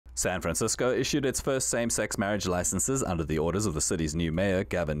San Francisco issued its first same-sex marriage licenses under the orders of the city's new mayor,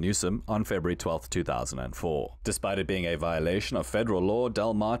 Gavin Newsom, on February 12, 2004. Despite it being a violation of federal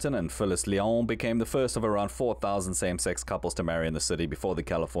law, Martin and Phyllis Lyon became the first of around 4,000 same-sex couples to marry in the city before the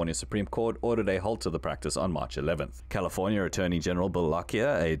California Supreme Court ordered a halt to the practice on March 11th. California Attorney General Bill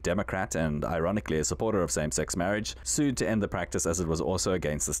Lockyer, a Democrat and ironically a supporter of same-sex marriage, sued to end the practice as it was also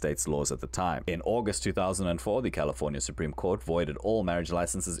against the state's laws at the time. In August 2004, the California Supreme Court voided all marriage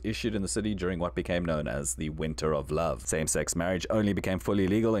licenses issued in the city during what became known as the Winter of Love. Same-sex marriage only became fully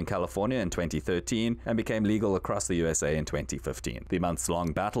legal in California in 2013 and became legal across the USA in 2015. The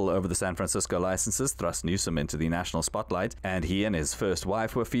months-long battle over the San Francisco licenses thrust Newsom into the national spotlight, and he and his first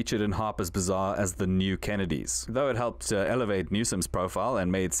wife were featured in Harper's Bazaar as the new Kennedys. Though it helped elevate Newsom's profile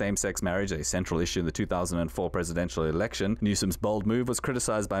and made same-sex marriage a central issue in the 2004 presidential election, Newsom's bold move was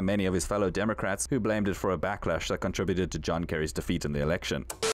criticized by many of his fellow Democrats who blamed it for a backlash that contributed to John Kerry's defeat in the election.